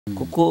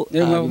kuko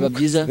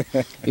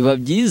biba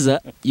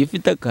byiza iyo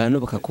ufite akantu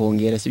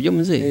bakakongera sibyo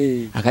muze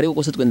akari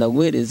kose twenda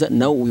guhereza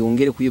nawe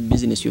uyongere ku iyo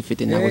business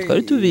ufite ntabwo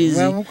twari tubizi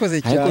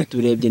ariko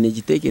turebye ni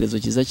igitekerezo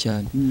cyiza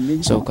cyane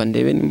so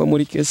kandebe nimba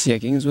muri case ya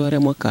Kings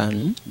harimo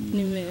akantu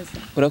ni meza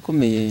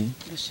urakomeye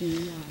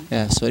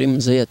sorry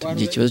muze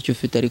yatubye ikibazo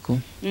cy'ufite ariko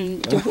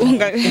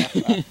tukunga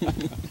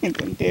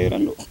ndera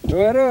no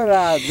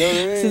dorora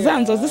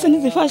sizanzo zise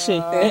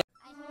nizifashe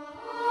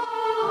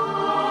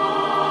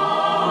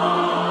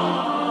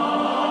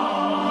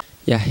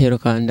hero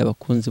kandi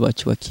abakunzi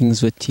bacu ba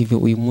Kings TV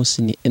uyu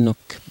munsi ni Enoch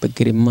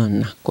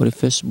Bageremana kuri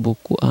Facebook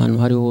ahantu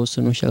hari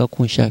hose nushaka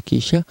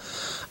kunshakisha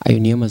ayo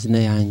niyo mazina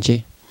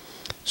yanje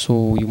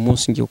so uyu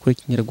munsi ngiye gukora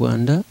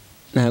Kinyarwanda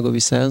ntago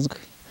bisanzwe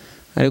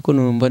ariko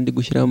numva ndi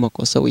gushyiraho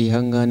amakosa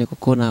wihangane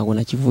kuko ntago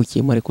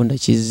nakivukiyemo ariko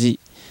ndakizi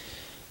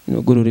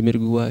n'ubwo rurimi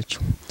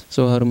rw'iwacu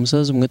so hari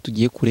umusaza umwe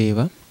tugiye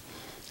kureba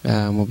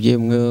mubyeyi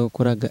umwe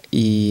ukoraga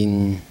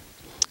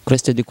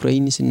Crested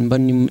Ukraine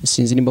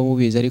sinzi nimba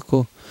mubizi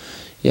ariko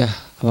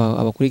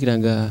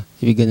abakurikiranga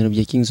ibiganiro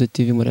bya Kings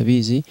TV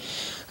murabizi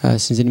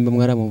sinzi nimba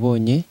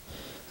mwaramubonye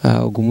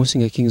ubwo munsi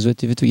nga Kings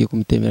TV tugiye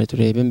kumutemera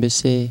turebe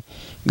mbese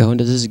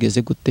gahunda ze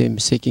zigeze gute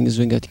mbese Kings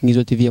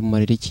TV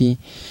yamumarira iki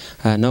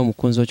nawe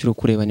umukunzi wacu uri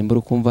kureba nimba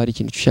ukumva hari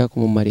ikintu ushaka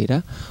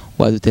kumumarira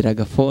wadutera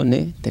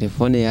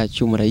telefone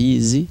yacu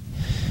murayizi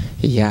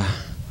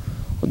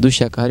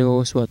udushaka hari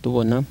hose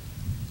watubona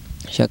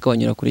shaka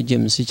wanyura kuri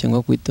James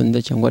cyangwa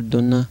kwitonda cyangwa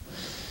Donna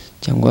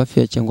cyangwa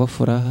Afia cyangwa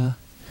Furaha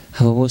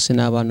abo bose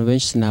ni abantu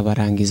benshi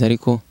sinabarangiza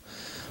ariko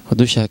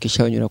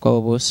udushakisha banyura kwa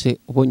abo bose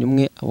ubonye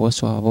umwe abo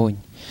bose wabonye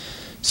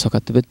soka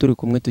tube turi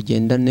kumwe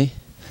tugendane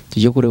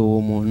tujye kureba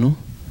uwo muntu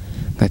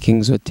nka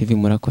Kings TV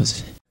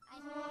murakoze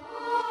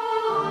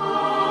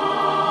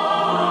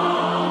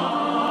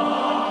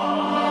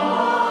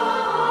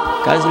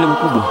kazi ile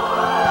mkubwa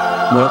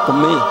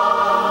murakomeye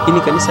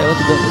ini kanisa ya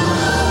watu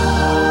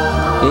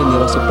gani ni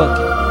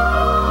wasopake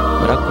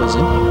murakoze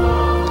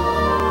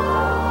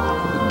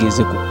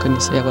geze ku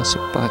kanisa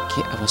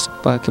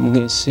y'abasopake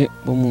mwese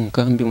bo mu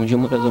nkambi muje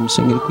muraza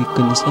musengera ku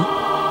kanisa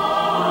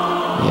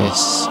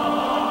yes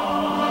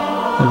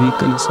abi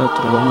kanisa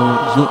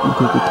turabamurizo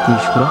muko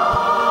kutwishura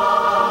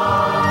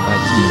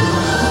agiye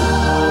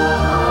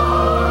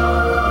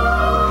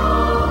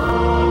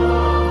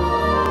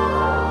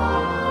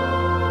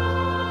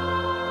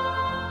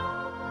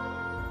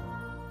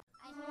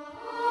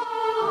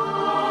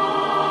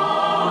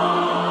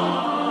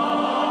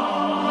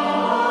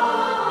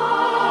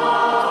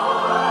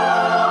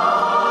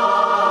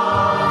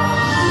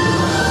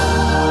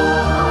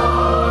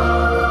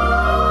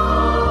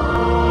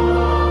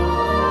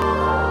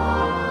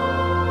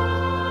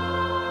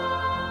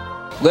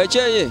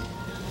Bwaceye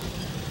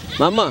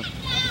mama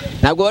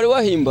ntabwo wari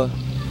wahimba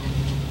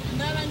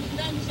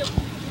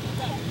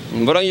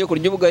mbarangije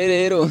kurya ubugaye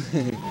rero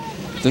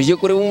tuje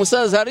kureba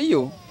umusaza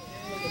hariyo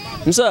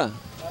musa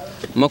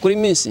makuru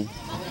iminsi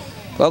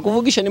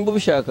twakuvugisha nimba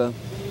ubishaka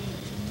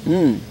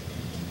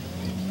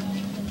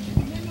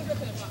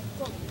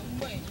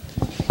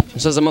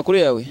musaza makuru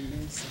yawe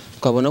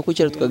twabona ko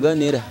cyera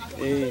tukaganira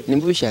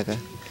nimba ubishaka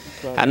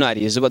hano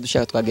hari izuba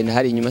dushaka twagenda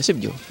hari inyuma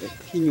sibyo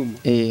inyuma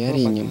hari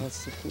inyuma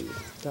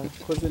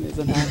takoze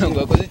neza ntabwo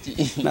wakoze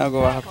iki ntabwo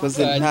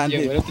wakoze ntande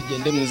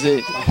tugende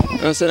muze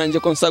nose nanje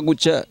ko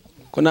nsaguca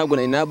ko ntabwo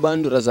nari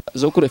nabandura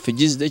zo kuri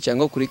Refugees Day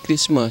cyangwa kuri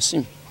Christmas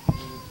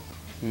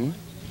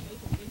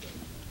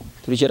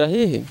turikera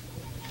hehe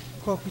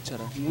kwa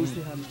kwicara muzi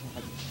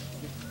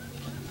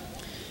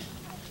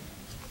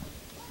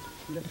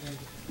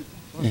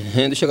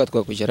hano dushaka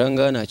twakwicara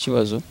ngaha nta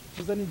kibazo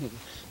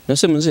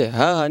nose muze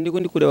handi ko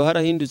ndi kureba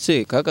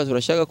harahindutse kakazi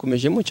urashaka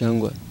kumejemo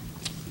cyangwa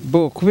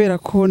bo kubera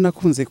ko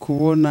nakunze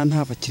kubona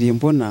nta bakiriye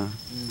mbona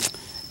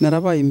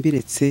narabaye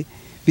mbiretse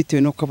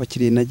bitewe no ko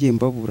abakiriye nagiye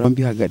mbabura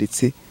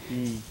mbihagaritse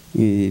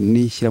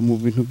nishyira mu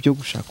bintu byo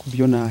gushaka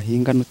ubyo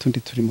nahinga n'utundi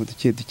turimo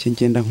duke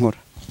ngenda nkora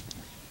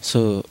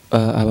so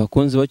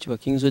abakunzi bacu ba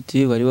Kings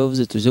TV bari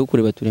bavuze tuze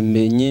kureba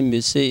turemenye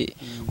mbese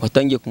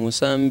watangiye ku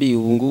musambi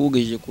ubu ngubu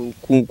ugeje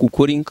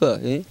gukora inka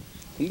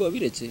kumbe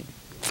wabiretse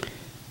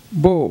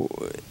bo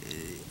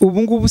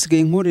ubu ngubu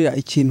usigaye nkorera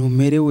ikintu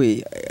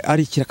mperewe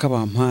ari ikiraka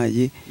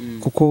bampaye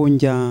kuko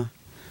njya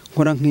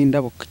nkora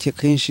nk'indabo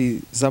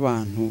kenshi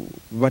z'abantu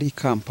bari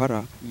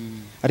Kampala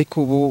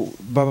ariko ubu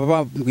baba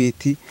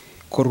babwiti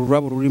kora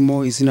ururabo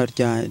rurimo izina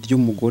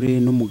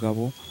ry'umugore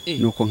n'umugabo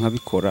nuko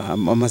nkabikora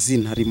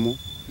amazina harimo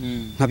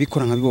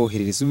nkabikora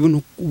nkabiboherereza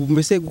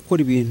mbese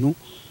gukora ibintu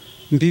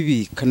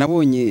mbibika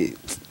nabonye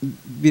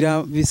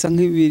bisa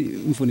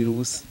nk'ibimvunira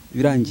ubusa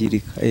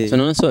birangirika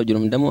none se wagira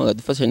umudamu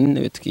wagadufasha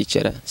n'intebe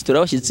tukicara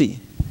siturabashyitsi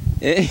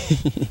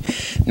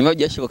niba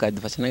byashoboka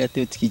adufasha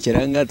n'agatebe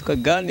tukicara ngaha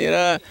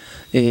tukaganira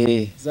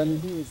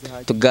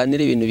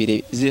tuganira ibintu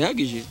bire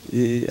zihagije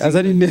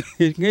azana intebe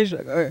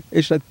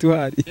eshatu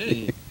hari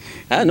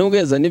nubwo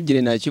yazana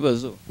ebyiri nta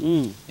kibazo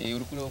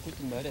uri kureba ko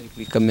tumara ari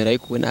kuri kamera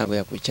ariko we ntabwo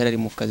yakwicara ari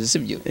mu kazi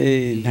sibyo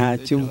nta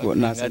cyubwo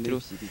nazana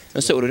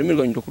nose ururimi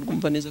rwanjye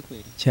rukurwumva neza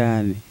kweri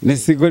cyane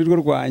nesigo rwo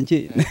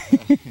rwanjye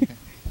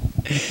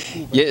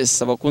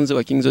Yes, abakunzi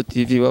ba King's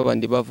TV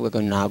babandi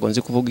bavugaga ntago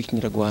nzi kuvuga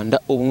ikinyarwanda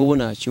ubu ngubu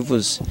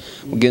nakivuze.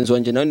 Mugenzi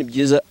wanje nawe ni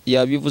byiza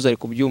yabivuze ari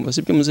kubyumva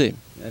sibyo muze?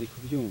 Ari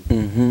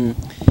kubyumva.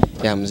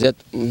 Ya muze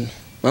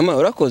mama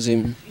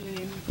urakoze.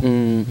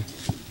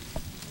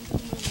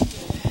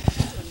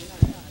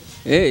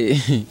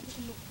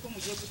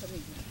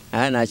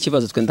 Nta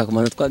kibazo twenda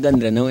kumana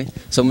twaganira nawe.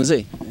 So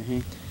muze?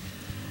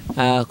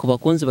 Ku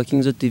bakunzi ba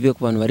King's TV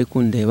ku bantu bari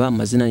kundeba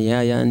amazina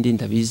yandi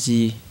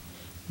ndabizi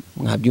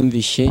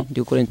mwabyumvishe ndi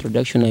gukora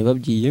introduction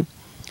nabibabwiye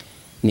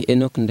ni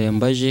Enoch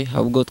Ndayambaje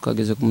ahubwo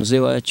twageze ku muze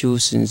wacu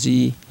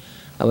sinzi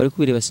abari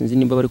kubireba sinzi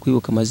nimba bari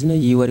kwibuka amazina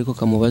yiwe ariko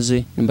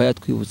kamubaze nimba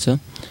yatwibutsa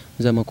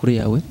amakuru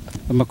yawe.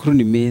 Amakuru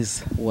ni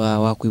meza.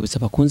 Wakwibutsa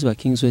abakunzi ba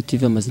King's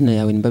TV amazina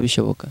yawe nimba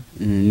bishoboka?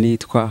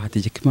 Nitwa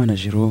Hategekimana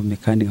Jerome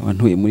kandi nkaba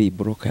ntuye muri iyi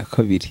block ya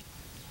 2.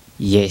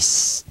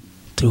 Yes.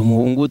 Turi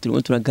umuhungu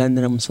turimo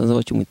turaganira musaza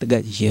wacu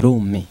mwitaga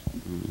Jerome.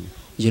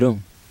 Jerome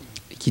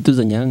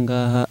ikituzanye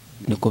ahangaha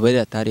ni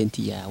kubera talent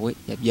yawe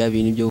ya bya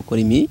bintu byo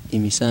gukora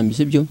imisambi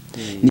sibyo?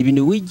 Ni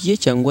ibintu wigiye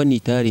cyangwa ni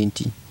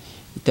talent?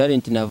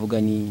 Talent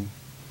navuga ni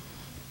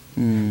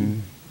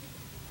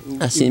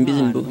asimbize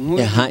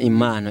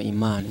impano.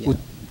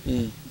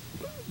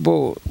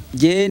 Bo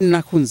je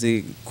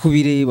nakunze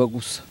kubireba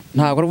gusa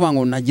ntabwo ruvuga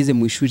ngo nagize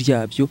mu ishuri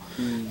ryabyo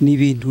ni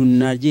ibintu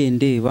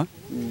nagendeba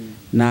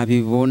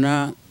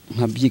nabibona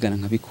nkabyigana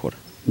nkabikora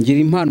ngira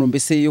impano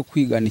mbese yo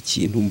kwigana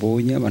ikintu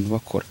mbonye abantu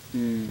bakora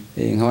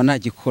nkaba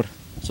nagikora.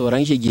 So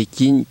urangije igihe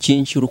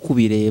cyinshi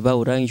urukubireba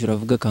urangije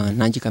uravuga kandi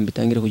nanjye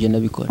kambitangire kugenda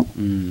bikora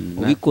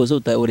ubikoze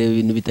ureba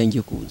ibintu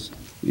bitangiye kuza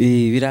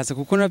biraza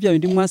kuko na bya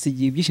bindi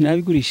mwasigiye byinshi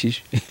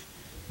nabigurishije.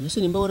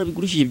 Nose nimba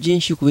warabigurishije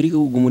byinshi kubera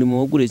ko umurimo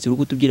waguretse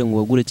uruko tubwira ngo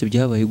waguretse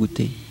byabaye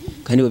gute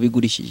kandi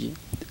wabigurishije?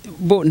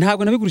 Bo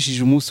ntabwo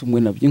nabigurishije umunsi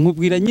umwe nabyo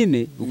nkubwira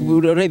nyine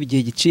ureba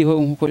igihe giciyeho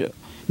nkuko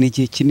ni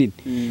igihe kinini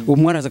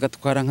umwe araza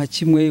agatwara nka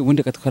kimwe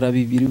ubundi agatwara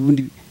bibiri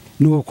ubundi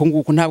nuko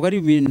nguko ntabwo ari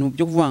ibintu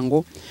byo kuvuga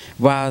ngo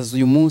baza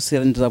uyu munsi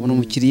ndazabona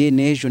umukiriye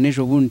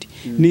nejo bundi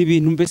ni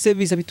ibintu mbese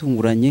biza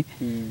bitunguranye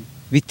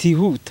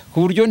bitihuta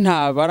ku buryo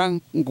ntabara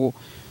ngo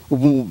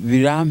ubu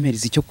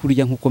birampereza icyo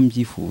kurya nkuko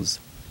mbyifuza.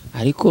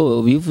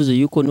 Ariko bivuze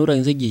yuko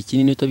nurangize igihe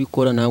kinini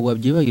utabikora ntabwo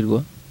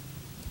wabyibagirwa?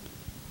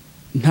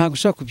 Ntabwo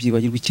ushaka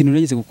kubyibagirwa ikintu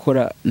nagize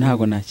gukora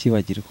ntabwo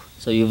nakibagirwa.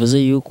 So bivuze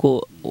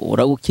yuko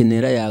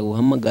uragukenera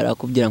yaguhamagara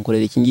kugira ngo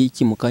korera iki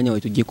ngiki mu kanya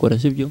wawe tugikora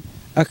sibyo?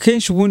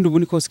 Akenshi ubundi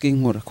niko sigaye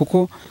nkora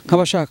kuko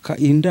nk'abashaka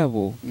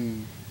indabo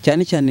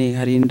cyane cyane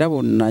hari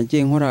indabo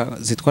nagiye nkora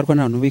zitwarwa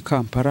n'abantu b'i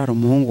Kampala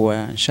umuhungu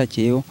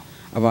wanshakiyeyo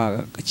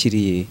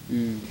abakiriye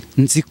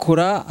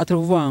nzikora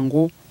atavuga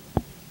ngo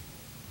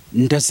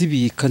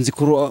ndazibika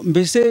nzikora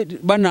mbese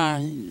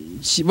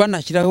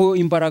banashyiraho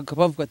imbaraga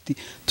bavuga ati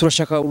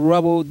turashaka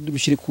ururabo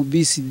dushyire ku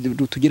bisi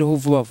tugereho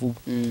vuba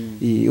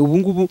ubu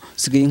ngubu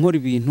sigaye nkora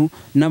ibintu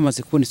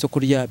namaze kubona isoko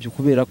ryabyo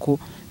kubera ko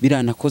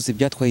biranakoze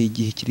byatwaye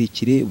igihe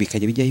kirekire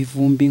bikajya bijyaho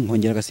ivumbi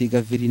nkongera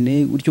agasiga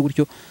verine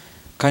gutyo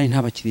kandi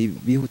nta bakiri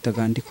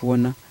bihutaga ndi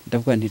kubona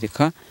ndavuga nti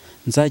reka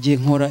nzagiye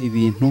nkora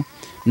ibintu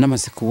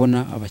namaze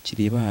kubona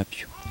abakiriye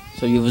babyo.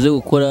 So bivuze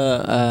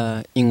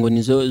gukora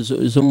ingoni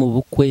zo mu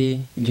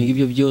bukwe ibyo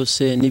ngibyo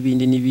byose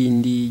n'ibindi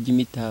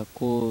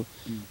by'imitako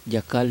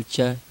bya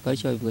culture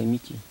bivuga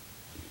imiki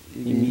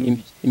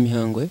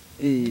imihango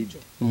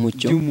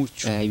umucyo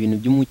ibintu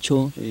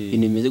by'umucyo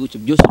ibintu bimeze gutyo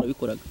byose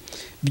urabikoraga?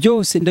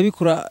 Byose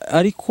ndabikora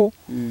ariko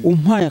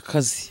umpaye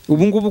akazi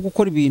ubu ngubu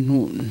gukora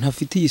ibintu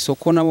ntafitiye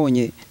isoko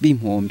nabonye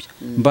bimpombya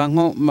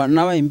mba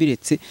nabaye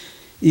mbiretse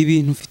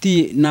ibintu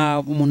mfitiye na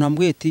umuntu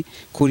ambwiye ati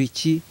kora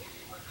iki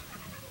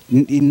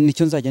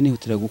nicyo nzajya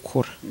nihutira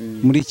gukora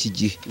muri iki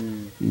gihe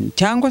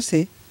cyangwa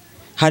se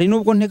hari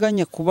nubwo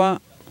nteganya kuba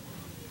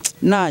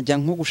najya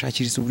nko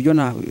gushakiriza uburyo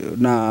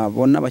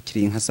nabona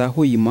abakiriya nka za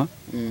Hoyima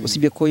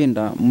usibye ko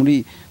yenda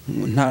muri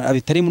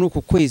bitari muri uko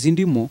kwezi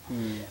ndimo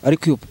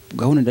ariko iyo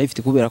gahunda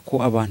ndayifite kubera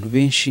ko abantu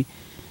benshi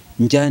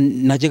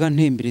najyaga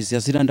ntembereza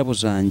zira ndabo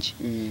zanjye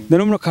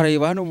none muri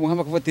kareba hano mu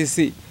muhamba kuva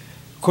tese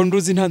ko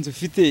nduzi ntanze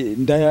ufite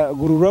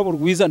ndayagura ururabo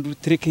rwiza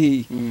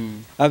ndutereke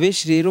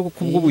abenshi rero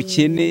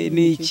kubw'ubukene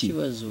n'iki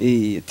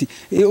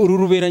uru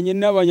ruberanye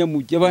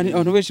n'abanyamujyi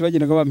abantu benshi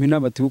bagenaga bampa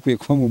inama tukwiye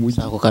kuba mu mujyi.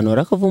 Ako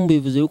kanora kavumbu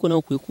bivuze yuko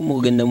nawe ukwiye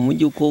kumugenda mu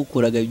mujyi uko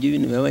ukuraga ibyo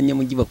bintu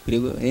by'abanyamujyi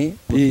bakwiriwe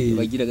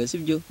bagiraga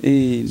sibyo?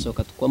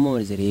 Soka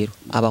twamamarize rero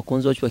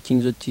abakunzi bacu ba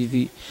King's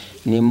TV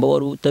nimba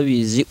wari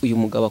utabizi uyu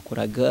mugabo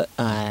akoraga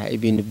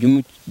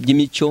ibintu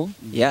by'imico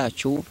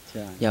yacu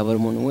yabara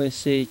umuntu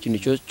wese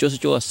ikintu cyose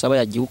cyo wasaba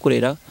yagiye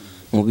gukorera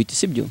mu biti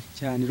sibyo?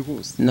 Cyane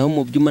rwose. Naho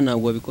mu byuma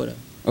ntabwo wabikora?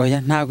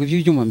 Oya ntabwo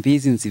ibyo byuma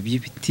mbizi nzi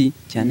by'ibiti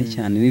cyane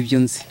nibyo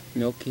nzi.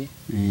 Okay.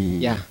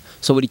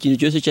 So buri kintu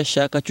cyose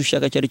cyashaka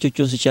cyari cyo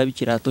cyose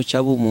cyabikirato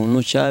cyaba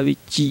umuntu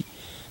cyabiki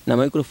na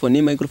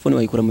microphone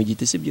wayikora mu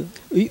giti sibyo?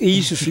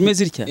 Iyi shusho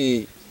imeze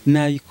irya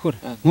nayikora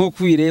nko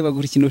kwireba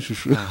guri kino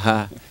shusho.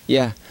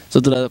 So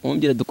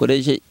turakumubwira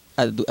dukoreshe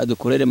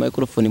adukorere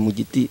microphone mu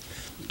giti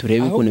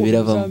turebe ukuntu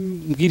biravamo.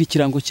 Mbwira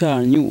ikirango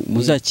cyanyu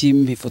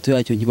muzakimpe ifoto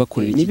yacyo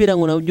nkibakorera.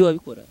 Nibirango nabyo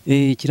wabikora?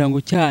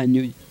 Ikirango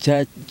cyanyu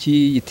cya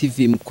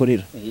TV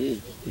mukorera.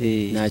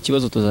 Nta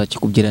kibazo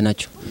tuzakikubwira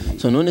nacyo.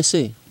 So none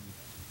se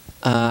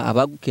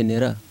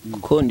abagukenera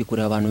kuko ndi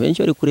kureba abantu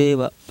benshi bari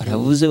kureba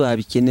baravuze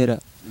babikenera.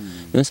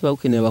 None se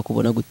bagukenera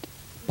bakubona gute?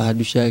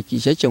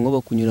 Badushakisha cyangwa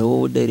bakunyura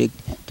wowe direct?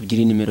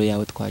 Tubwire nimero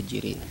yawe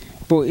twagereye.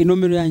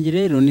 Inomero yanjye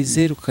rero ni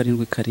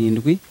 077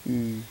 22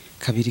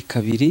 2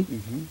 3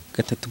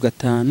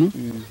 5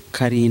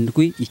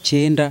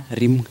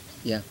 7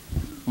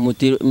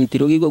 1.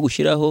 Umutiro gigwa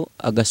gushiraho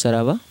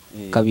agasaraba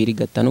 2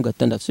 5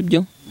 6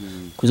 sibyo?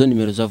 Kuzo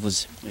nimero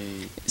zavuze.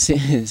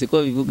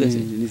 Siko bivuga se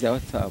ni za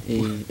WhatsApp.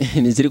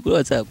 Ni ziri kuri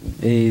WhatsApp.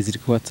 Ziri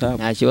kuri WhatsApp.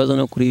 Nta kibazo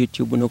no kuri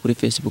YouTube no kuri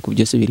Facebook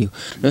byose biriho.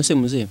 Nose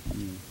muze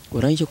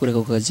urangije kureka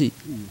ku kazi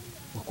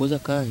wakoza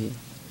kahe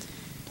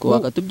ko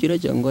wakatubwira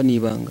cyangwa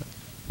nibanga?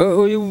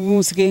 Uyu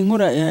musigaye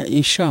nkora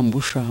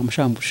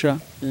amashambusha.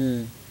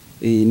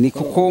 Ni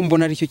kuko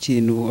mbona ari cyo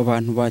kintu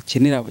abantu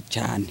bakenera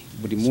cyane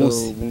buri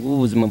munsi. Ubu ngubu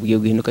ubuzima bwiye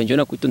guhinduka, njye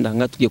nakwitunda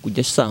nga tugiye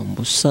kujya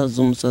sambusa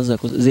z'umusaza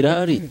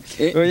zirahari.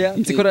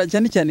 Nzikora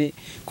cyane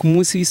ku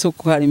munsi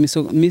w'isoko, hari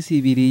iminsi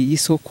 2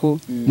 y'isoko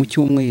mu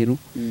cyumweru.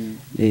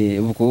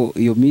 Ubwo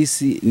iyo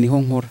minsi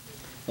niho nkora.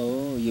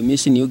 Iyo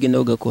minsi niyo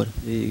ugenda ugakora.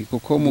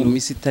 Kuko mu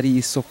minsi itari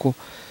y'isoko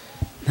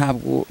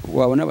ntabwo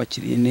wabona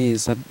abakiriye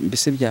neza,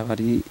 mbese byaba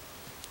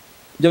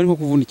nko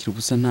kuvunikira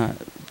gusa. Nta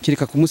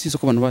kireka ku munsi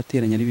w'isoko abantu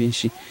bateranya ari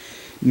benshi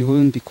niho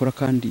mbikora,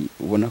 kandi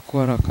ubona ko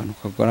hari akantu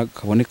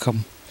kabonekamo.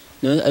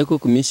 Ariko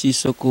ku minsi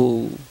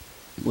y'isoko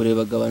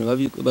urebaga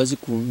abantu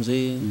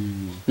bazikunze.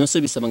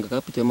 Nose bisaba nga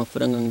kapite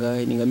y'amafaranga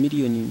ngahe? Ni nga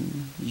miliyoni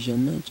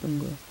 100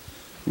 cyangwa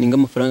ni nga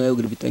amafaranga yo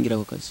bitangira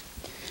ako kazi?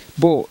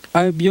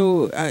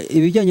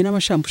 Ibijyanye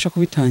n'amashampusha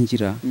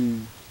kubitangira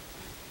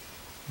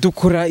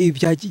dukora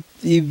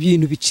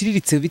ibintu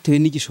biciriritse bitewe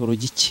n'igishoro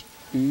gike.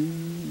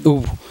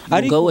 Ubu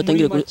ariko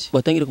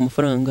watangira ku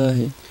mafaranga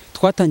ngahe?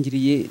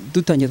 Twatangiriye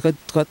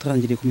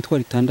ku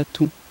mitwaro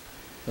 6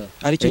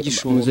 aricyo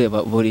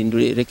gishoro.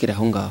 Burindure rekera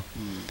aho ngaho.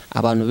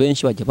 Abantu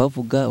benshi bajya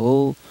bavuga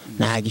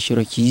nta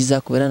gishoro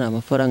kiza kubera na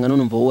amafaranga,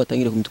 none umva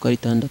watangira ku mitwaro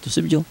 6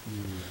 sibyo?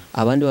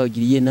 Abandi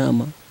bagiriye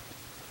inama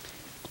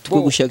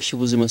twe gushakisha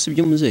ubuzima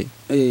sibyo muze?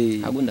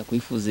 Ntabwo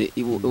ndakwifuze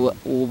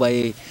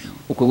ubaye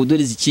uko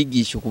gudoriza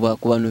ikigisho ku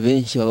bantu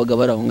benshi babaga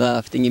baraho ngaho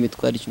afite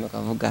nk'imitwaro 10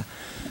 akavuga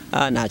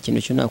nta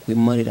kintu cyo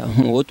nakwimarira.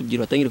 Wowe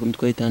tubwira watangira ku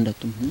mitwaro 6.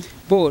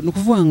 Ni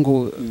ukuvuga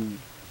ngo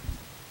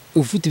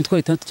ufite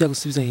imitwaro 6 cyangwa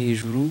gusubiza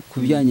hejuru ku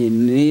bijyanye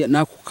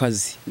n'ako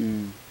kazi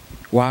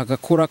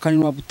wagakora,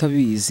 kandi n'waba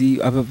utabizi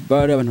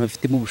bari abantu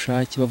bafitemo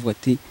ubushake bavuga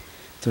ati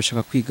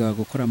turashaka kwiga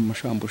gukora mu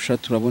mashambusha,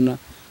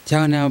 turabona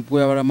cyangwa nabwo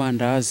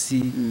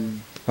y'abamandazi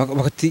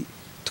bakati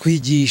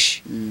twigishe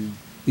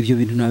ibyo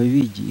bintu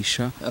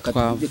nabibigisha.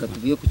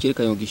 Akatuvuye ku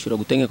cyerekana gishura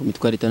gutangira ku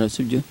mitwaro 6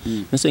 sibyo?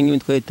 Nase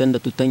nk'imitwaro 6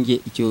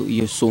 utangiye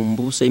iyo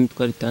sombusa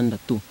y'imitwaro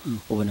 6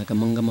 ubonaga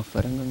manga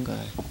amafaranga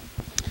ngahe?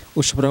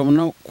 Ushobora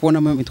kubona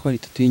imitwaro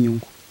 3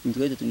 y'inyungu.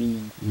 Imitwaro 3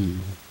 y'inyungu.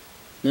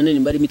 None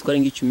nimba ari imitwaro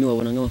 10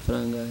 wabona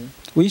amafaranga ngahe?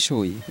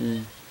 Uyishoye.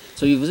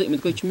 So bivuze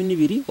imitwaro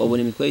 12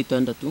 wabona imitwaro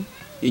 6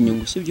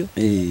 inyungu sibyo?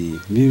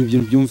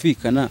 Ibintu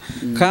byumvikana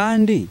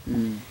kandi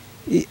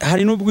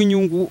hari n'ubwo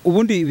inyungu,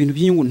 ubundi ibintu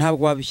by'inyungu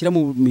ntabwo wabishyira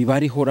mu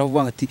mibare ihora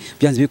uvuga ati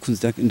byanze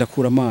bikunze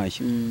ndakura amaye.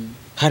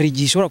 Hari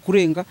igihe ishobora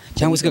kurenga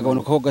cyangwa se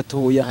kagabanukaho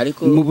gatoya.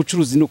 Mu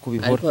bucuruzi nuko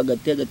bihora. Ariko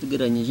hagati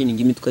y'agatugeranyije ni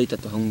nk'imitwaro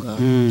 3 aho ngaho.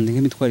 Ni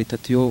nk'imitwaro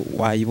 3 yo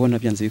wayibona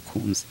byanze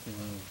bikunze.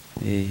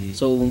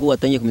 So ubu ngo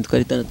watangiye ku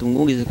mitwaro 6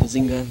 ngo ngeze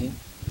kuzingahe?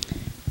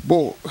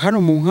 Hano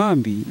mu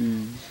nkambi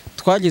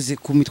twageze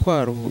ku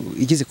mitwaro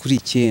igeze kuri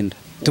 9.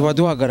 Tuba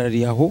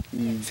duhagarariye aho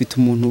mfite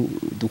umuntu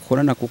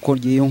dukorana kuko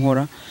ngiye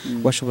nkora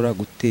washobora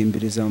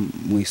gutembereza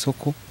mu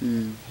isoko.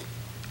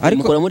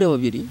 Ariko mukora muri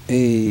babiri?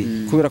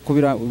 Kubera ko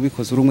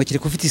ubikoze urumwe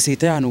kiri kufite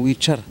iseta y'ahantu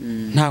wicara.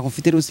 Ntabwo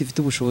mfite rusi ifite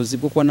ubushobozi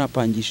bwo kuba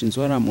napangisha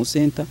inzu ara mu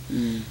center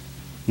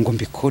ngo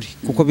mbikore,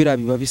 kuko biba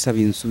bisaba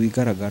inzu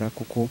igaragara,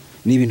 kuko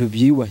ni ibintu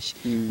byiyubashye.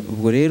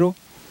 Ubwo rero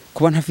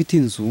kuba ntafite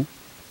inzu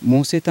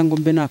mu center ngo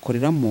mbe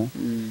nakoreramo,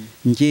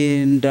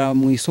 ngenda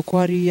mu isoko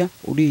hariya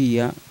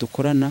uriya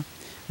dukorana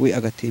we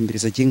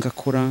agatembereza agenga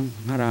akora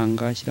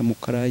nkaranga ashyira mu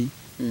karayi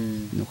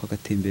nuko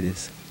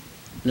agatembereza.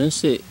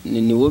 Nose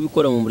ni wowe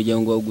bikora mu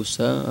muryango wa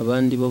gusa,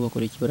 abandi bo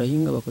bakora iki?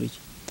 Barahinga bakora iki?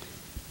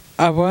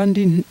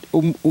 Abandi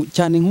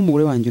cyane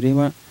nk'umugore wanjye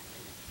ureba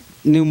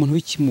ni umuntu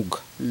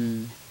w'ikimuga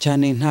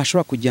cyane,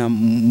 ntashobora kujya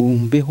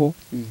mu mbeho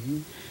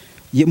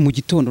mu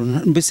gitondo,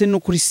 mbese no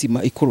kuri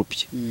sima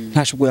ikoropye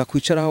ntashobora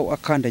yakwicaraho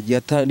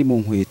akandagiye atari mu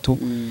nkweto.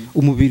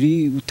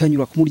 Umubiri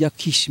utanyura kumurya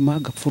kishima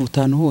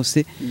gapfurutano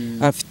hose.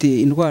 Afite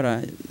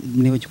indwara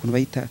niba gikuntu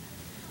bayita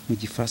mu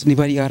gifaransa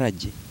niba ari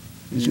arage,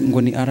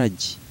 ngo ni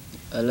arage.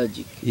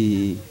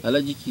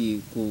 Allergic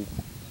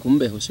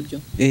kumbeho sibyo?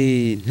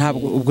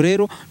 Ntabwo ubwo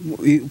rero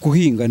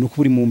guhinga no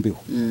kuri mu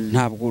mbeho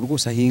ntabwo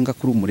rwose ahinga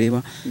kuri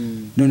umureba.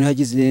 None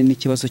hagize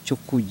n'ikibazo cyo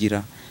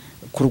kugira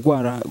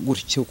kurwara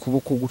gutyo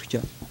ukuboko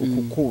gutya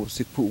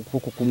ukukose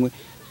ukuboko kumwe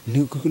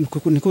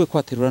niko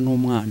kwaterura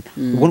n'umwana.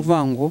 Ubwo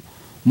ruvuga ngo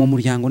mu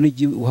muryango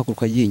n'igihe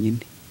uhaguruka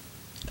yenyine.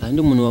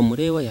 kandi umuntu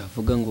wamureba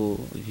yavuga ngo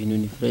ibintu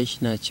ni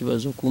fresh nta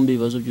kibazo, kumbe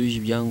ibibazo byuje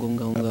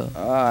ibyangombwa aho ngaho.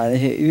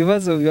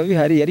 Ibibazo biba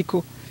bihari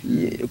ariko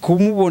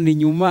kumubona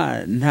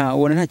inyuma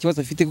nta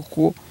kibazo afite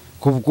kuko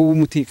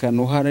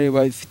umutekano uhari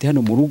bafite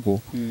hano mu rugo.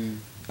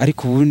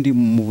 Ariko ubundi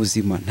mu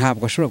buzima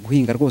ntabwo ashobora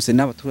guhinga rwose,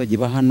 n'abaturage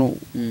ba hano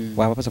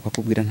wababaza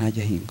bakakubwira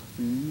ntajya ahinga.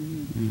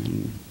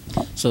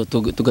 So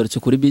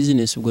tugarutse kuri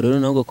business, ubwo rero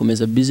nawe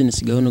ugakomeza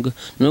business gahoro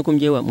none ko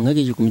mbyewe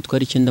mwageje ku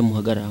mitwaro 9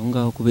 muhagarara aho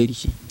ngaho kubera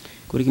iki?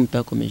 Kuri ki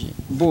mutakomeje?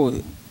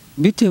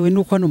 Bitewe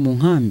nuko hano mu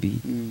nkambi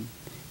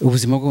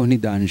ubuzima bwaho ni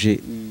danger.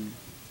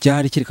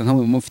 Byari kereka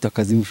nkamwe mufite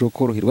akazi mushobora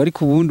koroherwa,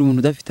 ariko ubundi umuntu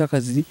udafite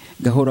akazi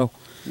gahoraho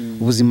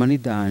ubuzima ni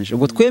danger.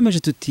 Ubwo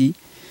twemeje tuti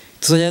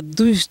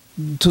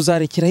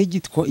tuzarekeraho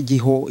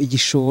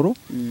igishoro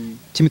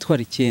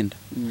cy'imitwaro 9.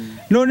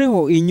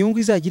 Noneho inyungu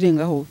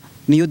izagirengaho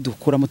niyo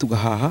dukuramo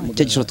tugahaha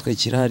cya gishoro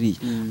tukakira hariya,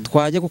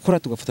 twajya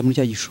gukora tugafata muri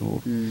cya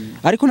gishoro.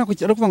 Ariko nako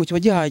kuvuga ngo kiba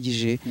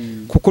gihagije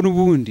kuko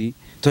n'ubundi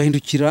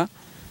turahindukira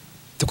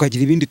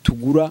tukagira ibindi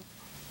tugura.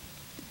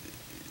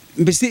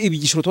 Mbese ibi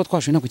gishoro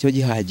twashoye nako kiba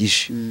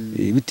gihagije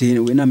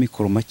bitewe na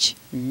mikoro make.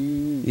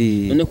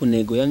 None ku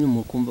ntego yanyu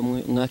mu kumva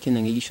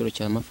mwakena nk'igishoro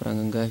cya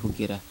amafaranga ngahe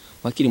kugera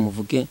wakiri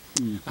muvuge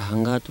aha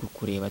ngaha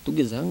turukureba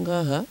tugeze aha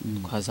ngaha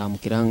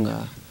twazamukira aha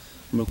ngaha,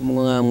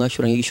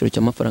 mwashora nk'igishoro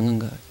cya amafaranga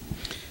ngahe?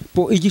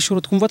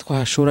 Igishoro twumva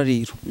twahashora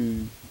rero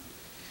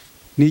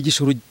ni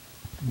igishoro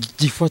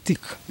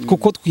gifatika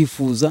kuko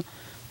twifuza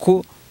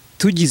ko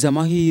tugize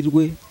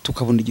amahirwe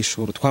tukabona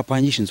igishoro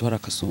twapangisha inzu hari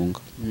akasonga.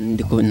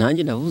 Ndiko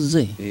nanjye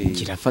navuze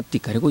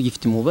kirafatika ariko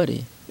gifite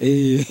umubare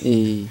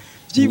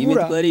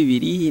byibura imitwaro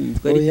 2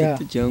 imitwaro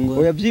 3 cyangwa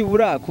oya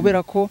byibura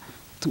kubera ko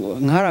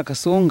nk'ahari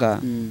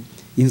akasonga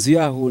inzu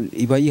yaho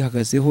iba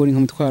yihagazeho ni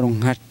nk'umutwaro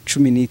nka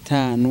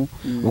 15.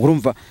 ubwo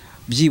urumva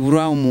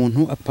byibura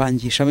umuntu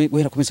apangisha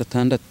guhera ku mezi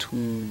 6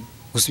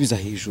 gusubiza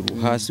hejuru,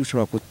 hasi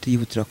ushobora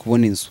kutihutira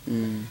kubona inzu.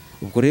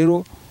 Ubwo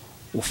rero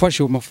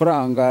ufashe mu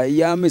mafaranga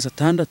y'amezi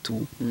 6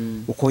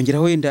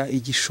 ukongeraho wenda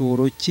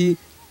igishoro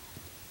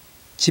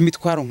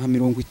cy'imitwaro nka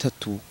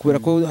 30, kubera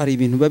ko hari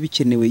ibintu biba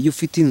bikenewe iyo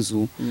ufite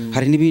inzu.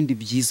 Hari n'ibindi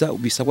byiza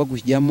bisabwa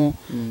kujyamo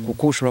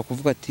kuko ushobora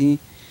kuvuga ati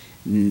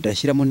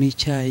ndashyiramo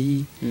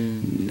n'icyayi,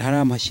 hari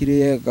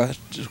amashyire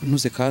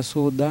ntuze ka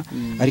soda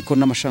ariko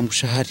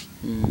n'amashambusha ahari.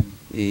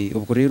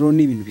 Ubwo rero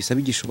ni ibintu bisaba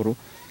igishoro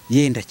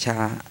yenda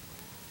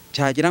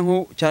cyagera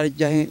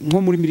nko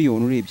muri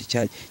miliyoni. Urebye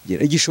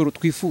cyagera igishoro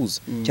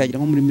twifuza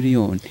cyagera nko muri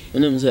miliyoni.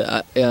 None muze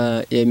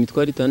ya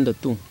mitwaro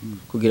 6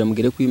 kugira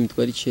mugere ku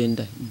mitwaro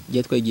 9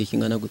 byatwaye igihe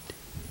kingana gute?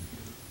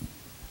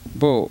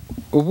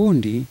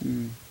 Ubundi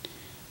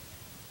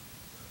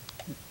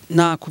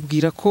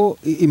nakubwira ko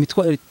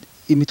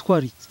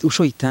imitwaro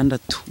ushoye 6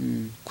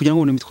 kugira ngo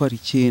ubone imitwaro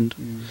 9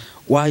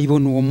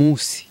 wayibona uwo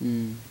munsi.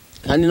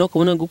 Kandi no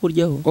kubona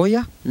gukuryaho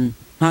oya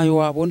ntayo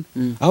wabona.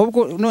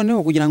 Ahubwo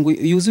noneho kugira ngo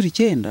yuzure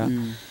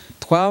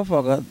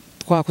 9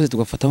 twakoze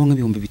tugafataho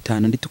nk'ibihumbi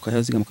 5 ndi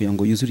tukayazigama kugira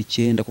ngo yuzure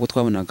 9 kuko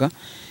twabonaga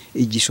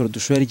igishoro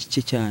dushoye ari gike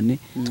cyane.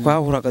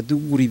 Twahuraga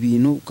dugura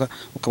ibintu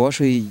ukaba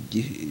washoye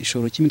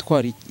igishoro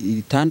cy'imitwaro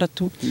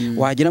 6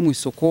 wagera mu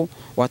isoko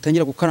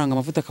watangira gukaranga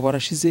amavuta akaba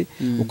arashize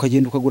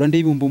ukagenda ukagura nde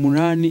ibihumbi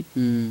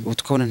 8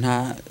 tukabona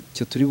nta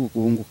cyo turi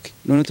bubunguke.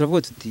 None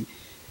turavuga tuti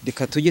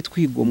reka tujye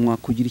twigomwa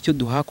kugira icyo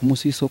duha ku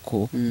munsi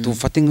w'isoko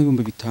dufate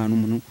nk'ibihumbi 5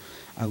 umuntu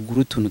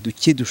agura utuntu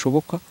duke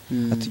dushoboka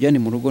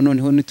atujyane mu rugo.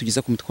 Noneho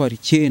nitugeza ku mitwaro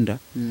 9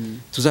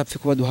 tuzapfe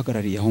kuba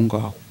duhagarariye aho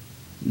ngaho.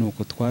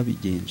 Nuko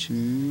twabigenje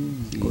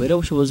kubera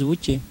ubushobozi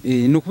buke.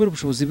 No kubera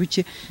ubushobozi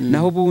buke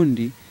naho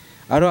bundi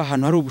ari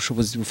ahantu hari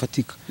ubushobozi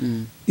bufatika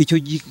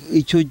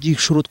icyo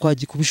gishoro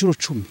twagikubishuro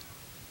 10.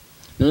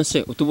 None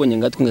se utubonye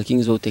ngatwe nga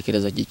Kings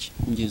utekereza giki?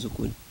 Ngize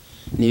ukuri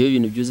niyo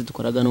ibintu byuze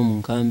dukoraga no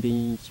mu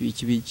nkambi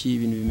kibiki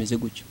ibintu bimeze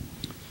gutyo.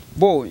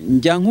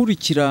 Njya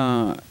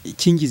nkurikira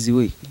ikingizi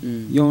we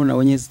yo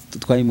nabonye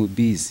tutwaye mu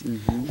bizi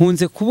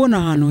nkunze kubona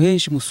ahantu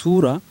henshi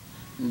musura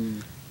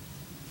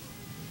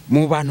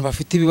mu bantu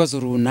bafite ibibazo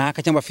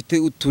runaka cyangwa bafite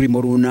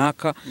uturimo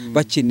runaka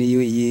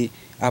bakeneye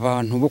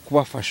abantu bo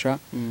kubafasha.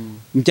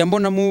 Njya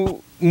mbona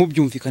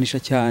mubyumvikanisha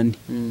cyane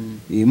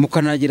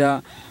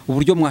mukanagira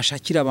uburyo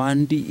mwashakira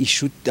abantu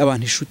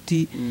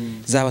inshuti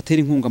zabatera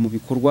inkunga mu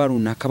bikorwa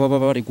runaka baba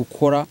bari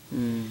gukora.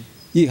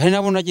 Hari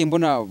nabo nagiye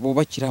mbona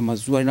bubakira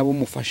amazu, hari nabo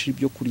mufasha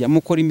ibyo kurya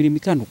mukora imirimo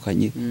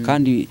itandukanye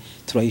kandi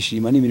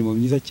turayishima n'imirimo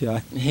myiza cyane.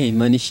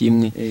 Imana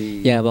ishimwe.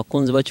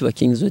 Abakunzi bacu ba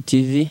Kings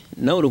TV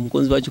nawe uri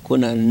umukunzi bacu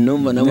kona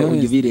numva nawe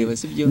ujye bireba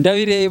sibyo?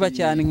 Ndabireba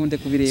cyane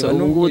nkunde kubireba. So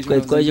nubwo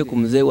twaje ku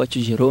muzehe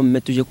wacu Jerome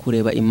tuje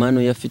kureba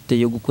impano yafite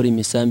yo gukora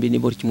imisambi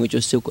n'ibori kimwe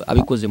cyose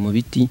abikoze mu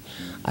biti,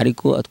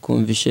 ariko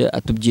atwumvishe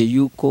atubwiye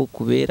yuko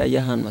kubera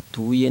y'ahantu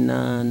atuye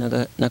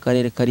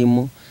n'akarere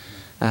karimo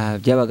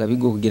byabaga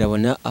bigo kugira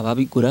abona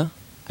ababigura,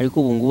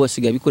 ariko ubu ngubu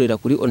asigaye bikorera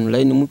kuri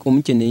online.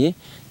 Umukeneye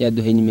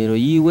yaduhe nimero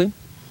yiwe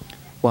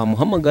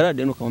wamuhamagara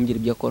rero ukamubwira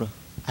ibyo akora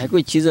ariko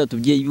icyiza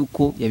tubwiye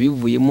yuko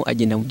yabivuyemo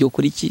agenda mu byo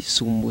gukora iki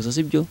sumbuza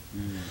sibyo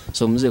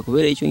so muze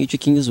kubera icyo ngicyo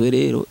kingizwe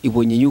rero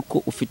ibonye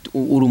yuko ufite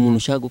uri umuntu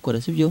ushaka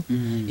gukora sibyo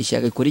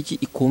ishaka ikora iki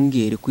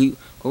ikongere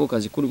kwako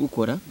kazi kuri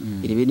gukora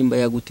irebe nimba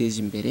yaguteza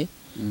imbere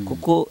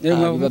kuko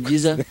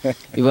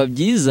biba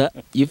byiza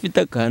iyo ufite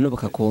akantu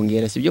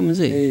bakakongera sibyo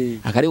muze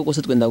akariko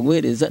kose twenda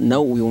guhereza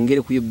nawe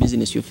uyongere ku iyo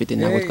business ufite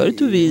ntabwo twari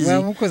tubizi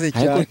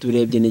ariko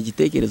turebye ni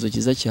igitekerezo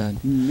cyiza cyane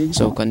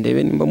so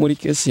kandebe nimba muri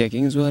case ya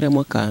kingizwe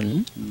harimo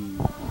akantu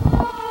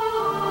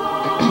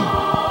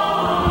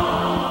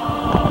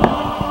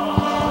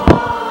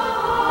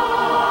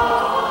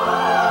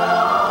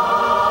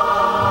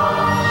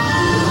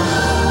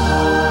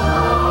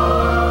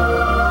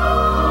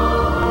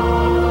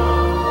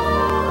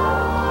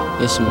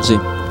Yes muze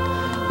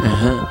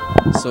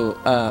so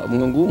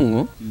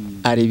umwe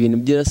ari ibintu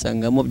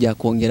byarasangamo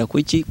byakongera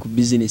ku iki ku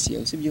business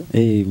yawe sibyo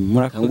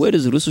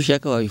murakoze urusu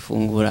ushaka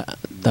wabifungura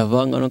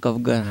tavanga no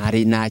kavuga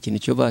hari nta kintu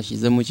cyo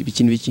bashizemo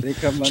ikintu biki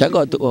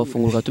ushaka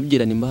wafungura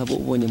tubwira nimba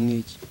ubonye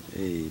mwiki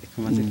reka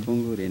maze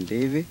fungure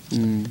ndebe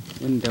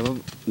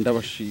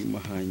ndabashima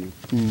hanyuma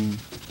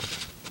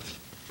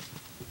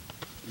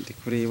ndi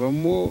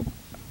kurebamo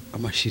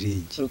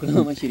amashiringi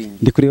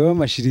ndi kurebamo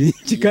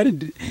amashiringi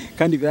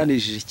kandi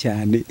biranejeje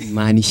cyane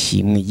Imana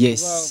ishimwe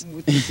yes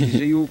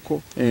mutije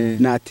yuko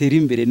natera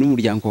imbere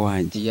n'umuryango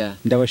wanjye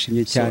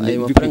ndabashimye cyane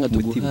ayo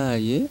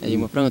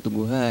mafaranga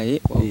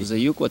tuguhaye wavuze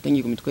yuko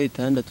watangiye ku mitwaro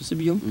 6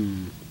 sibyo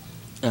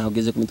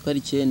ugeze ku mitwaro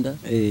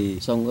 9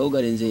 usanga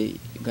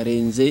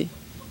garenze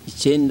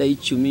 9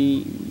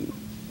 10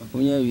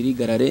 20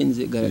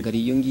 gararenze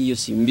iyo ngiyo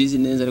simbizi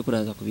neza ariko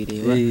uraza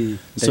kubireba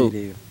so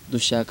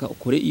dushaka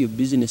ukore iyo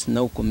business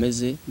nawe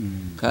ukomeze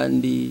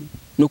kandi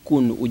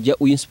n'ukuntu ujya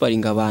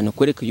uinspiring abantu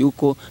kwereka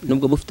yuko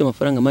nubwo bufite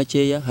amafaranga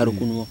makeya hari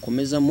ukuntu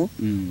wakomezamo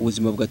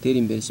ubuzima bwatera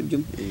imbere sibyo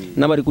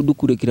n'abari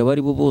kudukurekira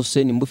bari bo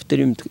bose nimba ufite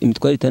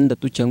imitwaro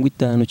 6 cyangwa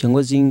 5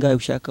 cyangwa zingahe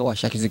ushaka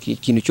washakiza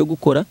ikintu cyo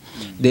gukora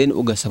then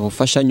ugasaba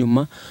ufasha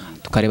nyuma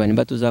tukareba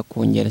nimba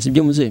tuzakongera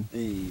sibyo muze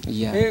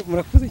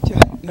murakoze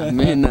cyane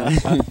amen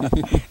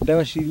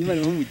ndabashimye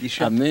Imana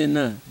umugisha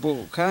amen bo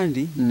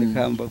kandi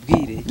reka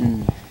mbabwire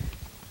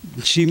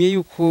nshimye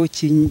yuko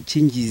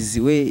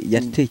kingiziwe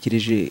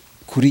yatekereje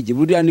kuri jye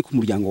buriya ni ku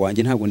muryango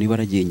wanjye ntabwo niba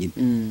aragenyine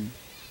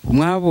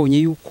mwabonye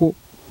yuko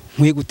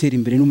nkwiye gutera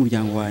imbere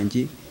n'umuryango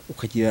wanjye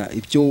ukagira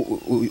ibyo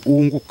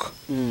wunguka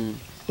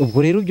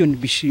ubwo rero byo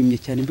bishimye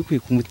cyane mbikuye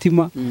ku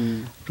mutima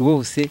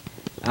rwose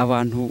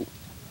abantu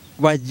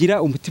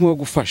bagira umutima wo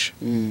gufasha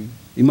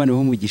Imana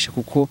umugisha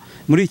kuko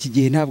muri iki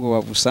gihe ntabwo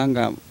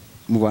wabusanga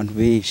mu bantu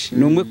benshi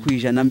ni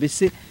 1%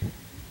 mbese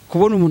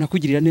kubona umuntu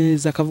akugirira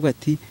neza akavuga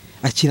ati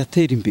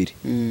akiratera imbere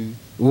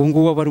uwo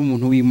nguwo aba ari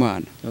umuntu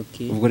w'Imana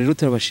ubwo rero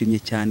turabashimye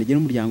cyane je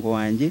n'umuryango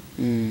wanjye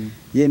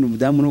yene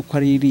umudamu nuko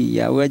ari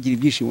iriya wagira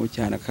ibyishimo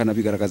cyane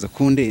akanabigaragaza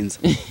kundenza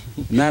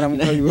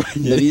naramuka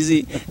bibonye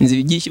ndabizi nzi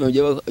ibyishimo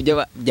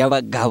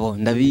by'abagabo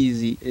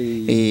ndabizi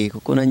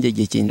kuko nanjye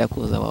gihe cyenda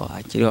kuza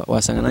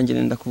wasanga nanjye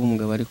nenda kuba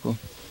umugabo ariko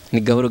ni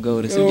gahoro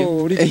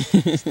sibyo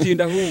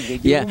stinda ahubwo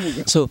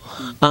so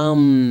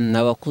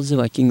nabakozi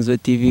ba King's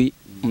TV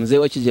mzee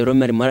wacu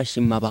Jerome ari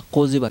marashima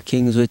abakozi ba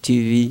King's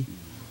TV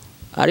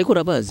ariko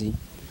urabazi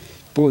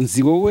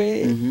bonzi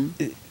wowe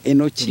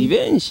Enoki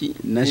benshi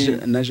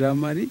na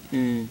Jamari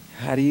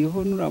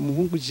hariho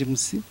nuramuhungu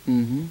James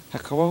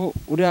hakabaho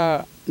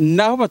ura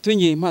naho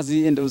batongeye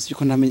imazi yenda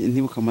usiko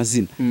ntibuka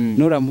amazina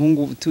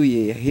nuramuhungu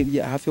utuye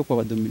hirya hafi yo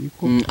kwa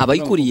Dominico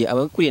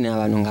abayikuriye ni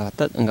abantu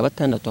nga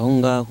batandatu aho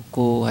ngaho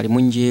kuko harimo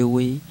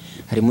njyewe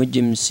harimo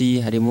James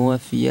harimo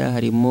Wafia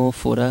harimo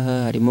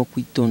Foraha harimo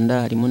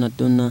Kwitonda harimo na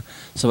Donna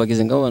so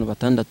bageze ngabo abantu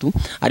batandatu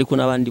ariko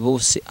nabandi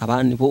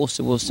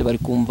bose bari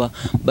kumva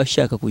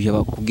bashaka kuja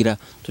kugira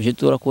tuje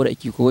turakora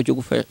igikorwa cyo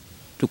gufasha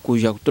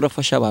tukuja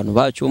turafasha abantu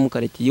bacu mu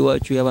kareti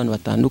iwacu y'abantu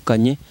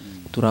batandukanye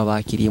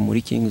turabakiriye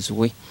muri King's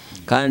Way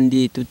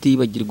kandi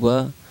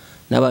tutibagirwa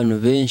n'abantu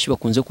benshi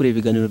bakunze kureba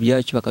ibiganiro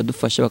byacu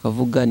bakadufasha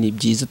bakavuga ni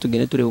byiza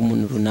tugende tureba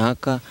umuntu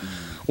runaka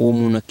uwo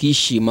muntu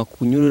akishima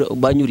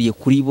banyuriye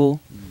kuri bo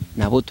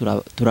nabo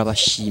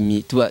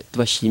turabashimiye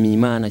tubashimiye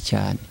Imana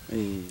cyane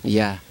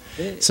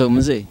so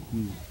muze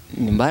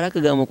nimbara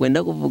kagamo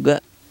kwenda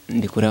kuvuga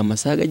ndikora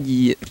amasaga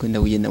agiye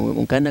kwenda kugenda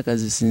mu kandi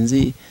kazi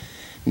sinzi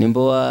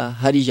nimba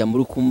hari ijambo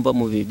rukumva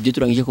mu byo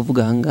turangije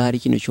kuvuga hanga hari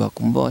ikintu cyo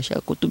wakumva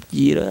washaka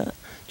kutubwira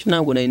cyo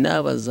ntabwo nari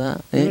nabaza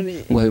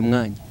ngo haye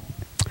umwanya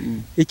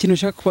ikintu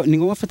ushaka ni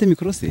ngombwa afate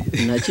mikoro se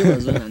nta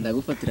kibazo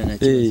ndagufatira nta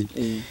kibazo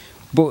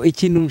bo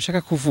ikintu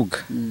ushaka kuvuga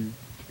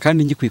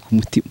kandi ngikuye ku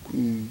mutima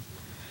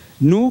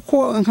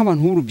nuko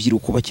nk'abantu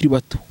b'urubyiruko bakiri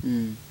bato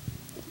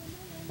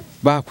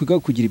bakwiga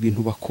kugira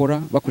ibintu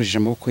bakora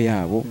bakoresheje amaboko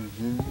yabo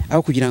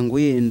aho kugira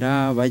ngo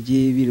yenda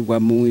bajye birirwa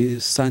mu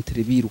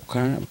centre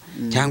biruka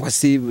cyangwa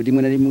se rimwe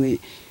na rimwe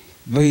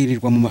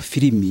birirwa mu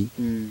mafilimi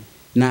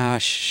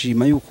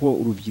nashima yuko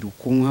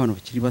urubyiruko nk'abantu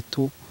bakiri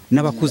bato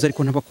n'abakuze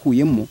ariko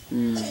ntabakuyemo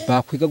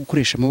bakwiga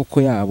gukoresha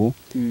amaboko yabo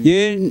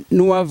ye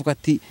n'uwavuga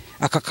ati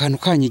aka kantu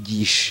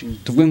kanyigisha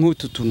tuvuge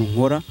nk'utu tuntu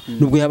nkora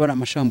nubwo yaba ari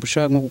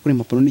amashambusha nko gukora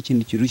impapuro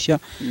n'ikindi kirushya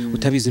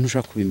utabizi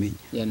ntushaka kubimenya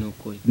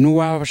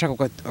n'uwaba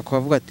ashaka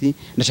akavuga ati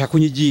ndashaka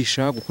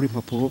kunyigisha gukora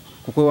impapuro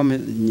kuko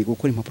wamenye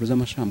gukora impapuro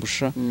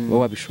z'amashambusha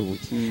baba wabishoboye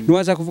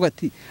n'uwaza kuvuga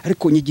ati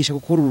ariko nyigisha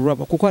gukora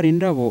ururabo kuko hari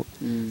indabo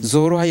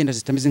zoroha yenda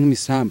zitameze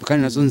nk'imisambi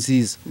kandi nazo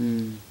nziza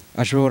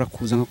ashobora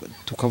kuza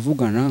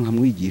tukavugana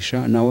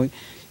nkamwigisha nawe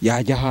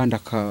yajya ahandi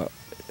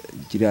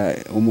akagira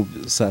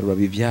umusaruro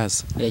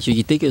bibyaza. Icyo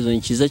gitekerezo ni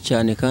cyiza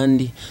cyane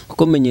kandi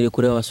kuko menyereye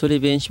kureba abasore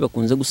benshi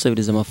bakunze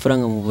gusabiriza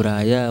amafaranga mu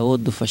Buraya wo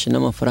dufashe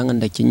n'amafaranga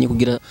ndakenye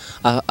kugira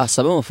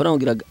asaba amafaranga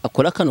kugira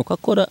akora kano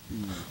kakora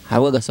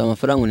habwa agasaba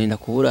amafaranga nenda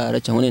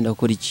kuburara cyangwa nenda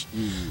gukora iki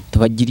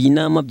tubagiriye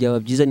inama byaba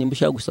byiza nimba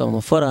ushaka gusaba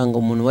amafaranga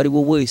umuntu wari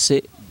wo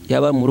wese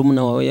yaba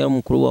murumuna wawe yaba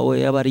mukuru wawe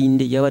yaba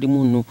arinde yaba ari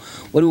muntu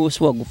wari wose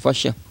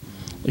wagufasha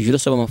ujura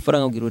saba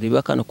amafaranga kugira urebe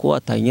akana ko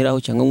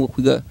watanyiraho cyangwa ngo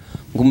kwiga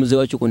ngo umuze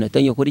wacu ko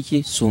natangiye gukora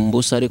iki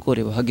sumbusa ariko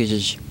reba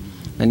hagejeje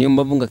na niyo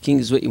mpamvu nga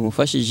King's Way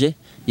imufashije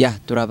ya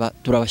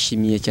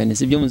turabashimiye cyane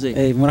sibyo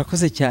muze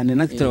murakoze cyane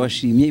natwe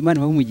turabashimiye Imana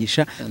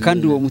ibahumugisha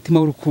kandi uwo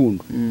mutima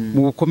w'urukundo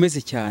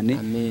mubukomeze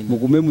cyane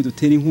mugume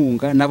mudutera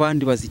inkunga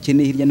n'abandi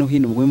bazikeneye hirya no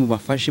hino mugume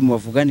mubafashe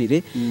mubavuganire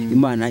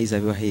Imana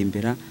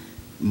izabibahembera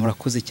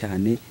murakoze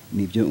cyane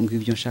nibyo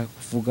ngibyo nshaka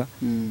kuvuga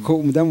ko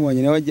umudamu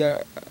wanye nawe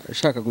ajya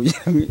ashaka kugira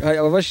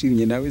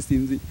ababashimye nawe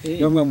sinzi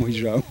niba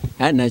mwamuhijamo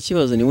nta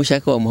kibazo niba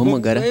ushaka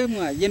wamuhamagara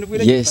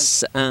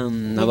yes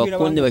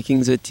abakunde ba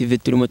King's Way TV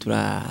turimo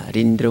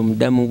turarindira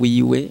umudamu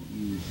wiwe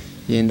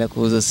yenda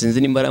kuza sinzi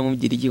nimba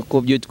aramugira iki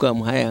kuko byo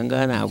twamuhaye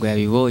anga ntabwo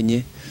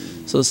yabibonye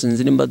so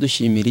sinzi nimba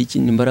dushimira iki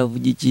nimba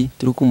aravuga iki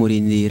turi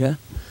kumurindira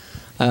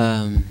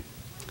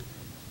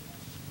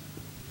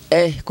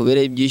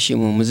kubera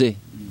ibyishimo muze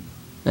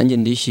nanjye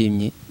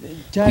ndishimye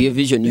iyo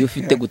vision iyo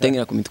ufite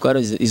gutangira ku mitwaro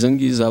izo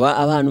ngizo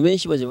abantu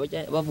benshi baje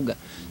bavuga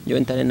nyo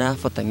ntare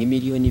nafata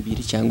nk'imiliyoni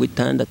 2 cyangwa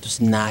 6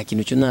 sina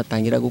kintu cyo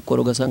natangira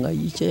gukora ugasanga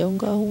yicaye aho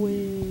ngaho we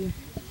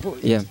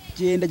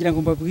genda gira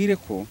ngo mbabwire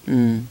ko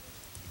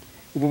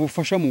ubu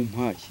bufasha mu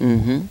mpaye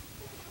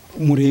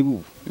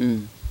murebe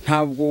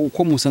ntabwo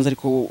uko musanze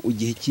ariko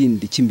igihe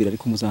kindi kimbira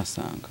ariko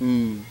muzasanga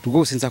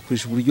rwose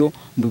nzakoresha uburyo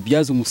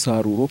mbubyaza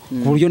umusaruro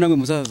ku buryo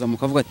namwe muzaza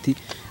mukavuga ati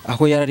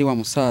aho yarari wa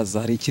musaza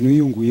hari ikintu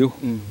yiyunguyeho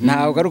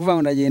ntabwo ari kuvuga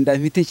ngo ndagenda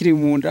mfite kiri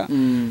mu nda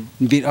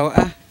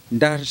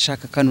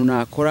ndashaka kantu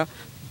nakora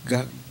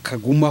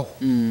kagumaho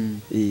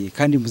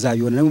kandi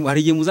muzabibona hari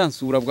igihe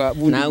muzansura bwa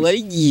bundi ntabwo ari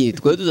igihe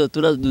twe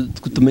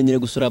tumenyere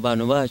gusura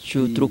abantu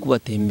bacu turi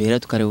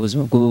kubatembera tukareba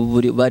ubuzima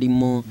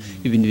barimo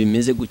ibintu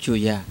bimeze gutyo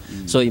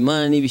so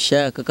Imana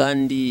nibishaka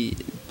kandi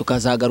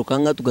tukazagaruka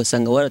nga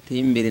tugasanga warateye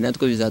imbere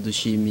natwe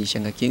bizadushimisha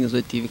nka King's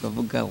Way TV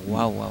kavuga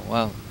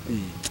wow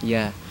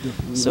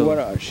so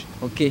waraje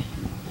okay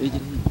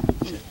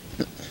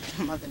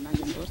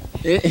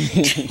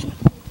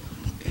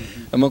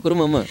amakuru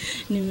mama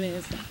ni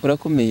meza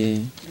urakomeye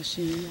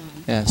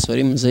ndashimye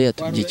sorry muzehe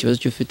yatubye ikibazo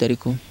cyo ufite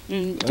ariko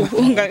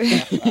tufunga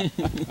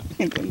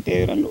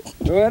ndera no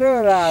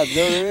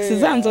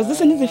sizanzo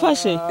zise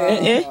nizifashe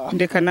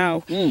ndeka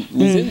nawe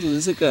nizenzo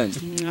zise kandi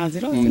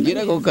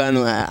mbwira ko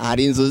kantu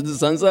hari inzozi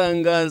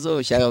dusansanga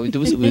zo shaka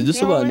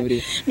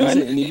bidusobanurire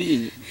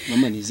ni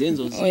mama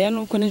nizenzo oya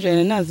nuko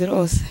nije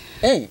nazirose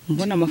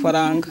mbona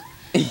amafaranga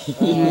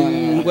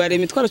ngware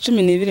imitwaro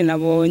 12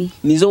 nabonye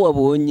nizo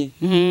wabonye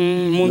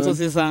mu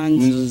nzozi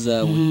zanjye inzo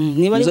zawe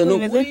niba ari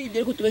kumeze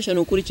dere kutubesha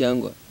no kuri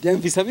cyangwa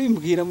byamvisa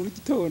bimbwira muri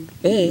gitondo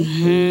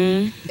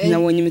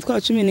nabonye imitwaro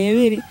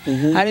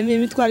 12 harimo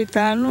imitwaro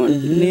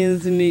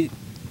 5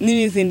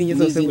 n'izindi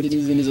zose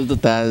n'izindi zo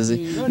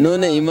tutazi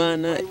none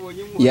Imana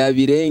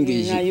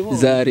yabirengeje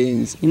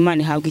zarenze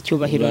Imana ihabwa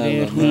icyubahiro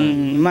rero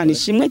Imana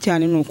ishimwe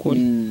cyane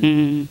n'ukuri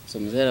so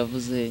muzera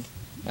avuze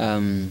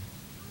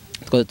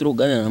twaza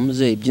turuganira na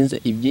muzehe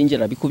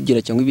ibyinjira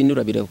bikubwira cyangwa ibindi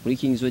urabireba kuri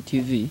King's Way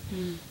TV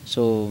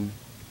so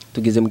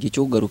tugeze mu gihe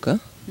cyo kugaruka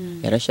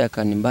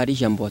yarashakana imbari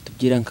ijambo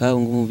watubwira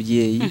nkaho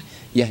ng'umubyeyi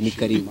yani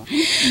karima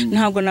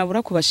ntabwo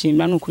nabura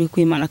kubashimira n'ukuri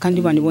kw'Imana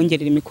kandi bani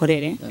bongerera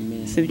imikorere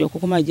sibyo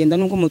kuko magenda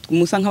nubwo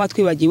musa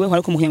nk'abatwibagiwe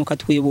ariko muhemuka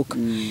twibuka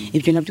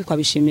ibyo nabyo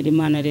twabishimira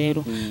Imana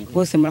rero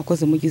bose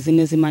murakoze mugize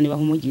neza Imana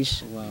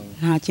ibahumugisha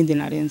nta kindi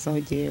narenzaho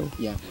jewe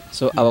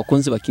so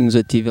abakunzi ba King's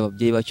Way TV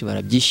ababyeyi bacu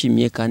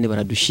barabyishimiye kandi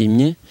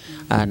baradushimye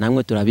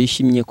namwe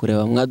turabishimye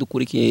kureba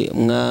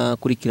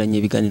mwakurikiranye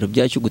ibiganiro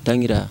byacu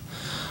gutangira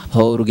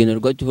aho urugendo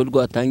rwacu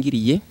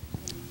rwatangiriye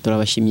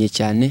turabashimiye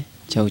cyane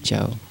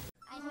ciao